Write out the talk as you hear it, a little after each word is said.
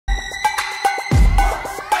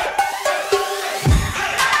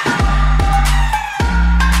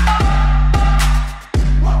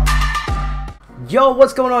Yo,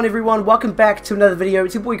 what's going on everyone? Welcome back to another video.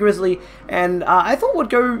 It's your boy Grizzly, and I thought we'd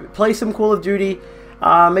go play some Call of Duty,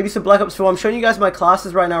 maybe some Black Ops 4. I'm showing you guys my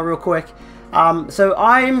classes right now real quick. So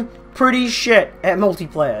I'm pretty shit at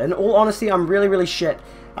multiplayer. In all honesty, I'm really shit.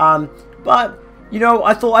 But, you know,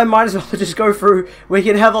 I thought I might as well just go through. We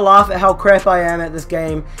can have a laugh at how crap I am at this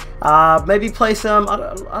game. Maybe play some, I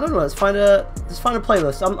don't know, let's find a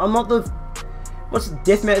playlist. I'm not the, what's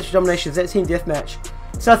Deathmatch Domination? Is that Team Deathmatch?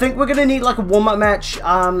 So I think we're gonna need like a warm-up match.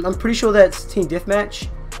 I'm pretty sure that's Team Deathmatch,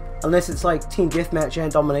 unless it's like Team Deathmatch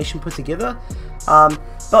and Domination put together.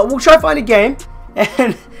 But we'll try to find a game,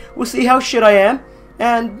 and we'll see how shit I am,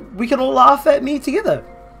 and we can all laugh at me together,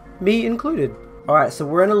 me included. Alright, so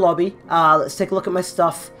we're in a lobby. Let's take a look at my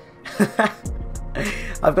stuff.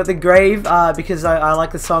 I've got the grave, because I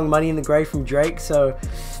like the song Money in the Grave from Drake, so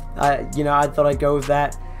you know, I thought I'd go with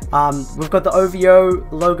that. We've got the OVO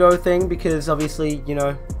logo thing because obviously, you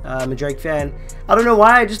know, I'm a Drake fan. I don't know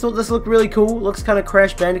why, I just thought this looked really cool. Looks kind of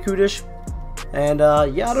Crash Bandicoot-ish. And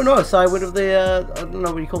yeah, I don't know, so I would have the, I don't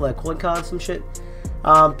know what you call that, calling card, some shit.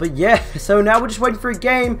 But yeah, so now we're just waiting for a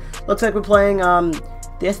game. Looks like we're playing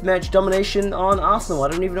Deathmatch Domination on Arsenal. I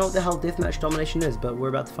don't even know what the hell Deathmatch Domination is, but we're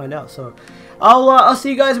about to find out. So I'll see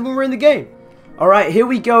you guys when we're in the game. Alright, here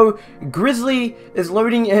we go. Grizzly is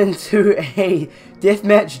loading into a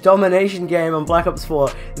Deathmatch Domination game on Black Ops 4.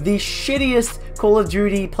 The shittiest Call of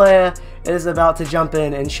Duty player is about to jump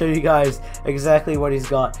in and show you guys exactly what he's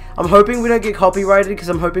got. I'm hoping we don't get copyrighted because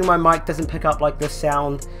I'm hoping my mic doesn't pick up like the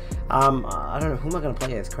sound. I don't know, who am I going to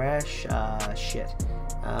play as? Crash? Shit.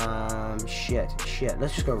 Shit.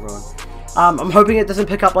 Let's just go Ruin. I'm hoping it doesn't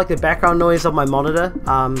pick up like the background noise of my monitor.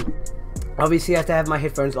 Obviously I have to have my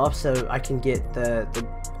headphones off so I can get the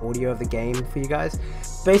audio of the game for you guys.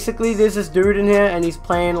 Basically there's this dude in here and he's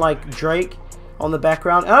playing like Drake on the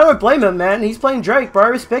background. And I don't blame him, man. He's playing Drake, bro. I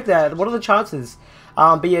respect that. What are the chances?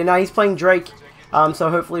 But yeah, now he's playing Drake. So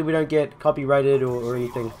hopefully we don't get copyrighted or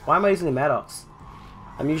anything. Why am I using the Maddox?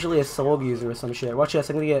 I'm usually a Sorg user or some shit. Watch this.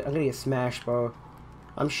 I'm gonna get smashed, bro.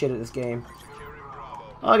 I'm shit at this game.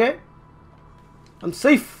 Okay. I'm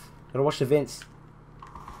safe. Gotta watch the vents.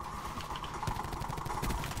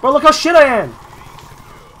 Bro, look how shit I am!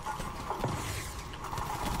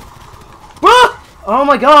 Bro! Oh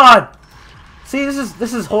my god! See, this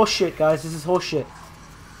is horse shit, guys. This is horse shit.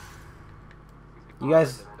 You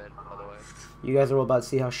guys are all about to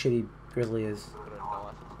see how shitty Grizzly is.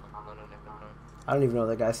 I don't even know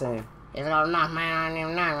what that guy's saying.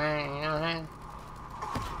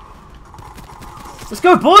 Let's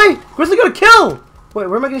go, boy! Grizzly got a kill! Wait,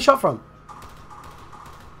 where am I getting shot from?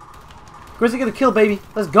 Grizzly got a kill, baby.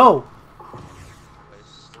 Let's go.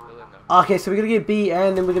 Okay, so we're gonna get B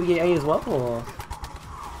and then we're gonna get A as well, or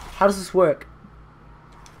how does this work?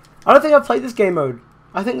 I don't think I've played this game mode.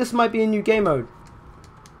 I think this might be a new game mode.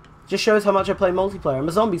 Just shows how much I play multiplayer. I'm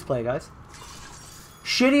a zombies player, guys.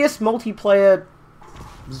 Shittiest multiplayer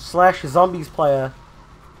 / zombies player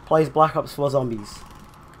plays Black Ops 4 Zombies.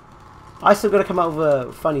 I still gotta come up with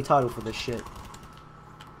a funny title for this shit.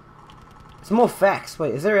 Some more facts.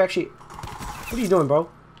 Wait, is there actually... What are you doing, bro?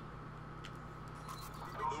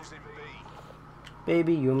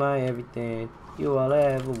 Baby, you my everything. You all I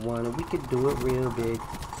ever wanted. We could do it real big.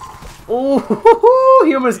 Oh,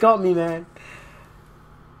 he almost got me, man.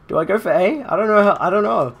 Do I go for A? I don't know. I don't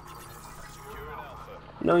know.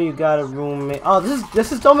 No, you got a roommate. Oh,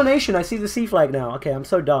 this is Domination. I see the C flag now. Okay, I'm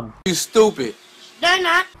so dumb. You stupid. No,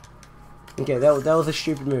 not. Okay, that was a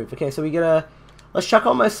stupid move. Okay, so we gotta... Let's chuck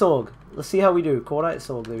on my Sorg. Let's see how we do. Cordite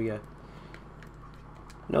Sorg. There we go.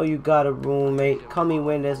 No, you got a roommate. Call me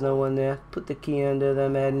when there's no one there. Put the key under the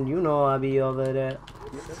mat and you know I'll be over there.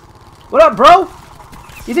 What up, bro?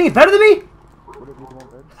 You think he's better than me?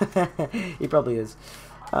 He probably is.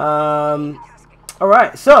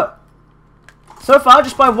 Alright, so far,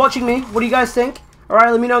 just by watching me, what do you guys think? Alright,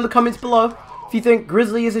 let me know in the comments below. If you think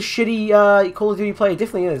Grizzly is a shitty Call of Duty player, it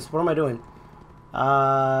definitely is. What am I doing?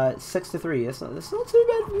 6-3. That's not too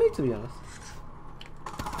bad for me, to be honest.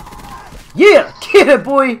 Yeah! Get it,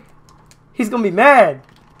 boy! He's gonna be mad.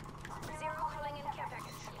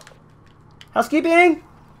 Housekeeping!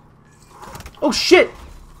 Oh, shit!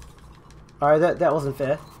 Alright, that wasn't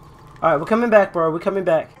fair. Alright, we're coming back, bro. We're coming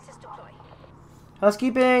back.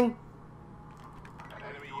 Housekeeping!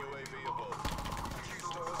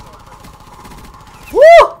 Woo!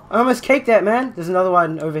 I almost caked that, man. There's another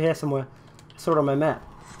one over here somewhere. I saw it on my map.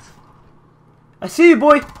 I see you,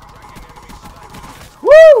 boy!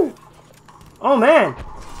 Woo! Oh, man.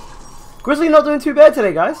 Grizzly not doing too bad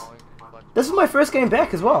today, guys. This is my first game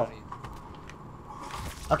back as well.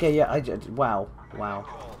 Okay, yeah, wow.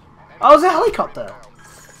 Oh, it was a helicopter.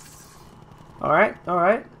 Alright,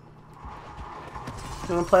 alright.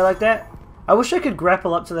 You wanna play like that? I wish I could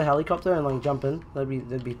grapple up to the helicopter and like jump in.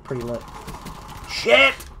 That'd be pretty lit.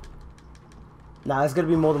 Shit! Nah, there's gonna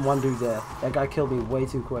be more than one dude there. That guy killed me way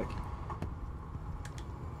too quick.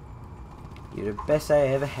 You're the best I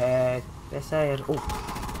ever had. Best I had.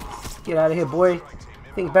 Oh, get out of here, boy.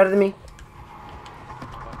 Think better than me?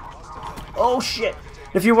 Oh shit!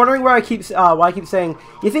 If you're wondering where why I keep saying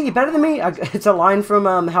you think you're better than me, it's a line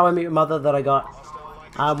from How I Met Your Mother that I got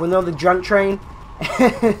when they're on the drunk train,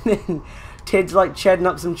 and then Ted's like chatting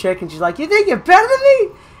up some chick, and she's like, "You think you're better than me?"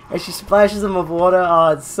 And she splashes him with water. Oh,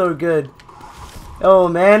 it's so good. Oh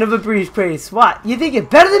man of a briefcase. What? You think you're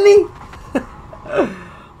better than me?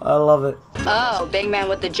 I love it. Oh, big man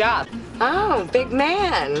with the job. Oh, big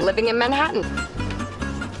man living in Manhattan.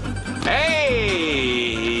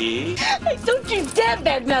 Hey! Hey, don't you dare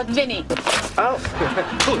badmouth Vinny. Oh.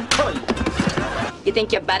 You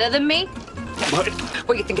think you're better than me? What?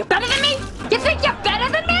 Well, you think you're better than me? You think you're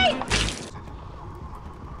better than me?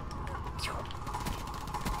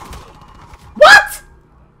 What?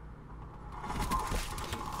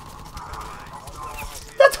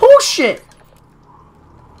 That's horseshit.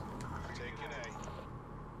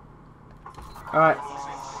 Alright.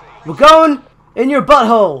 We're going in your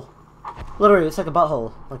butthole. Literally, it's like a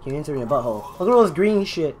butthole. Like you're entering a butthole. Look at all this green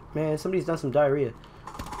shit. Man, somebody's done some diarrhea.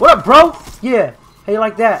 What up, bro? Yeah. How you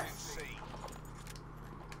like that?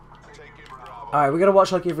 Alright, we gotta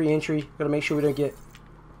watch like every entry. Gotta make sure we don't get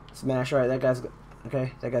smashed. Alright, that guy's got...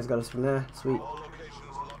 Okay, that guy's got us from there. Sweet.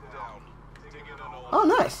 Oh,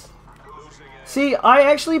 nice. See, I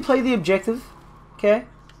actually play the objective. Okay?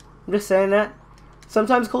 I'm just saying that.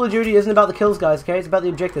 Sometimes Call of Duty isn't about the kills, guys, okay? It's about the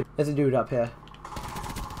objective. There's a dude up here.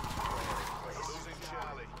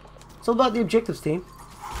 It's all about the objectives, team.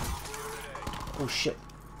 Oh, shit.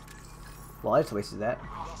 Well, I just wasted that.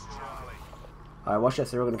 Alright, watch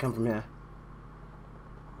this. They're all gonna come from here.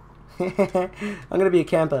 I'm gonna be a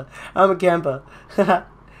camper. I'm a camper.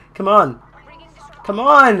 Come on. Come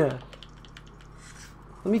on! Let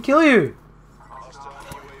me kill you!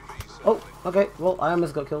 Oh, okay. Well, I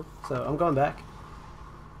almost got killed, so I'm going back.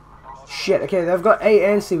 Shit, okay, they've got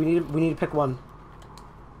A and C. We need to pick one.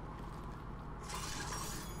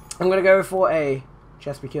 I'm gonna go for A,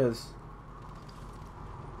 just because.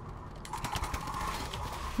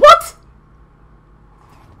 What?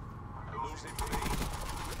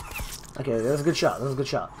 Okay, that was a good shot. That was a good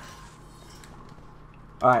shot.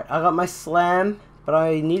 Alright, I got my slam, but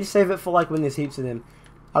I need to save it for like when there's heaps of them.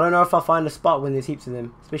 I don't know if I'll find a spot when there's heaps of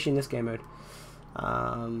them, especially in this game mode. But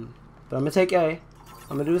I'm gonna take A.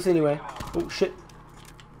 I'm gonna do this anyway. Oh shit.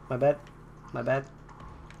 My bad. My bad.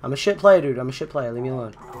 I'm a shit player, dude. I'm a shit player. Leave me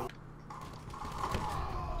alone.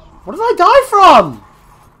 What did I die from?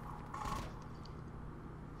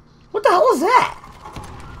 What the hell is that?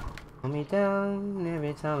 Hold me down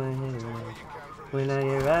every time I hit it. When I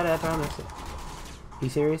get right, I promise it. Are you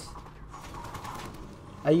serious?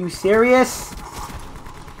 Are you serious?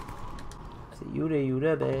 So you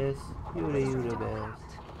the best. You the best.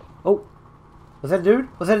 Oh. Was that a dude?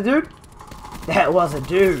 Was that a dude? That was a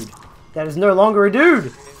dude. That is no longer a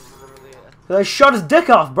dude. I shot his dick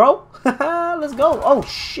off, bro. Let's go. Oh,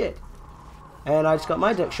 shit. And I just got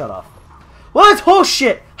my dick shot off. Well, it's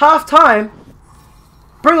horseshit. Half time.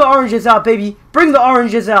 Bring the oranges out, baby. Bring the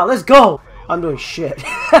oranges out. Let's go. I'm doing shit.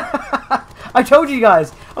 I told you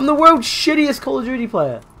guys. I'm the world's shittiest Call of Duty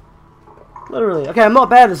player. Literally. Okay, I'm not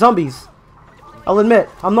bad at zombies. I'll admit.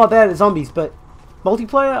 I'm not bad at zombies, but...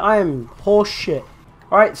 multiplayer, I am horse shit.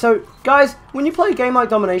 Alright, so, guys, when you play a game like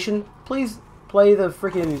Domination, please play the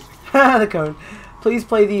freaking... the cone. Please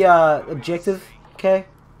play the objective, okay?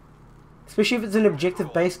 Especially if it's an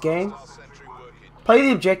objective-based game. Play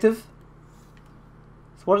the objective.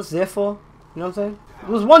 It's what it's there for. You know what I'm saying?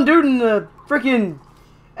 There was one dude in the freaking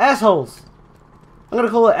assholes. I'm gonna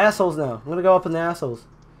call it assholes now. I'm gonna go up in the assholes.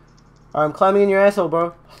 Alright, I'm climbing in your asshole,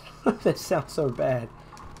 bro. That sounds so bad.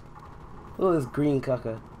 Look at this green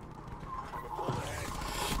cucker.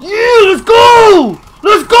 Yeah, let's go!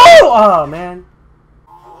 Let's go! Oh, man.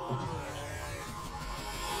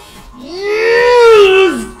 Yeah,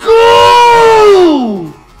 let's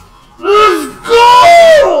go! Let's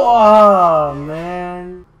go! Oh,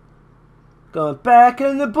 man. Going back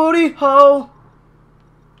in the booty hole.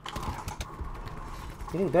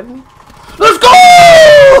 You think better than me? Let's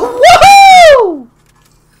go! Woohoo!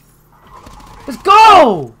 Let's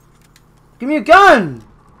go! Give me a gun!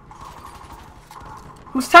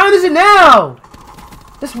 Whose time is it now?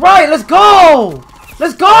 That's right, let's go!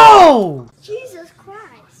 Let's go! Jesus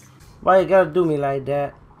Christ. Why you gotta do me like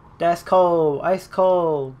that? That's cold, ice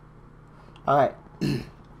cold. Alright.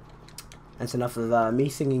 That's enough of me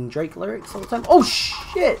singing Drake lyrics all the time. Oh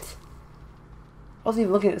shit! I wasn't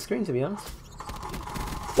even looking at the screen, to be honest.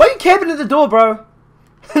 Why are you camping at the door, bro?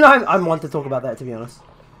 I want to talk about that, to be honest.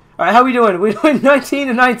 Alright, how are we doing? We're doing 19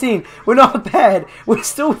 and 19. We're not bad. We're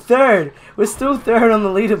still third. We're still third on the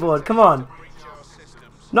leaderboard. Come on.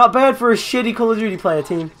 Not bad for a shitty Call of Duty player,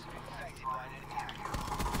 team.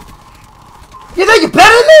 You think you're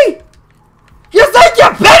better than me? You think you're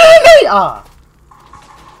better than me? Ah.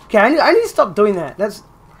 Okay, I need to stop doing that.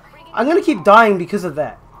 I'm gonna keep dying because of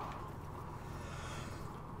that.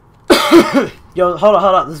 Yo, hold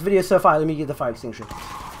on. This video's so far. Let me get the fire extinguisher.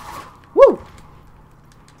 Woo!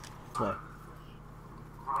 Play.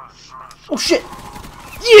 Oh shit!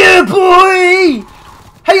 Yeah, boy!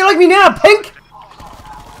 How you like me now, Pink?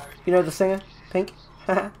 You know the singer, Pink?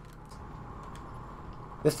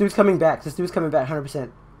 This dude's coming back.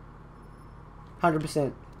 100%.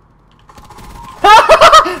 100%.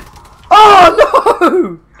 Oh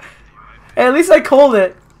no! Hey, at least I called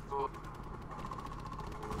it.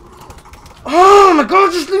 Oh my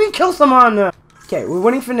god, just let me kill someone! Okay, we're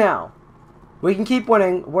winning for now. We can keep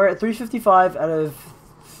winning. We're at 355 out of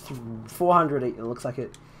 400, it looks like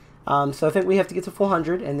it. So I think we have to get to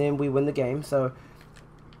 400 and then we win the game, so...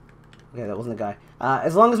 Okay, that wasn't a guy.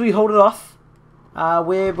 As long as we hold it off,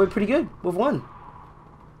 we're pretty good. We've won.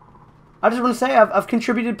 I just want to say I've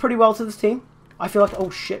contributed pretty well to this team. I feel like... Oh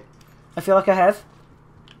shit. I feel like I have.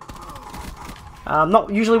 I'm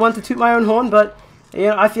not usually one to toot my own horn, but... You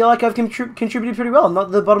know, I feel like I've contributed pretty well. I'm not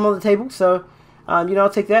at the bottom of the table, so, you know, I'll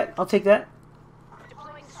take that. I'll take that.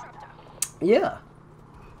 Yeah.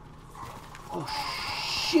 Oh,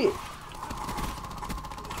 shit.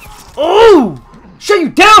 Oh! Shut you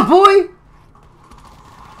down, boy!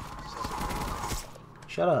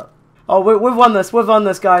 Shut up. Oh, we've won this. We've won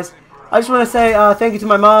this, guys. I just want to say thank you to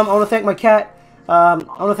my mom. I want to thank my cat. I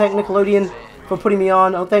want to thank Nickelodeon for putting me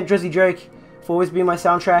on. I want to thank Drizzy Drake for always being my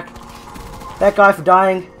soundtrack. That guy for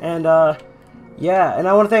dying, and yeah, and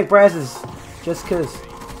I want to thank Brazzers, just cause.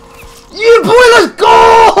 Yeah, boy, let's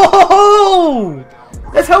go!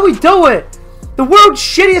 That's how we do it. The world's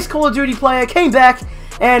shittiest Call of Duty player came back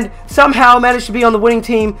and somehow managed to be on the winning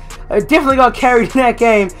team. Definitely got carried in that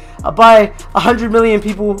game by 100 million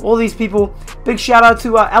people. All these people. Big shout out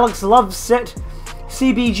to Alex Loveset,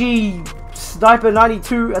 CBG Sniper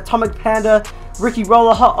 92, Atomic Panda, Ricky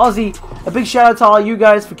Roller, Hot Aussie. A big shout out to all you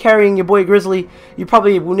guys for carrying your boy Grizzly. You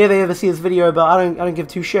probably will never ever see this video, but I don't give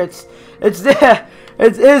two shits. It's there.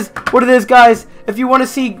 It is what it is, guys. If you want to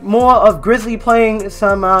see more of Grizzly playing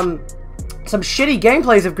some shitty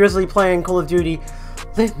gameplays of Grizzly playing Call of Duty,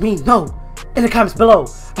 let me know in the comments below.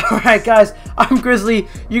 Alright, guys, I'm Grizzly.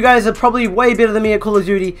 You guys are probably way better than me at Call of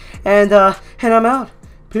Duty, and I'm out.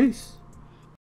 Peace.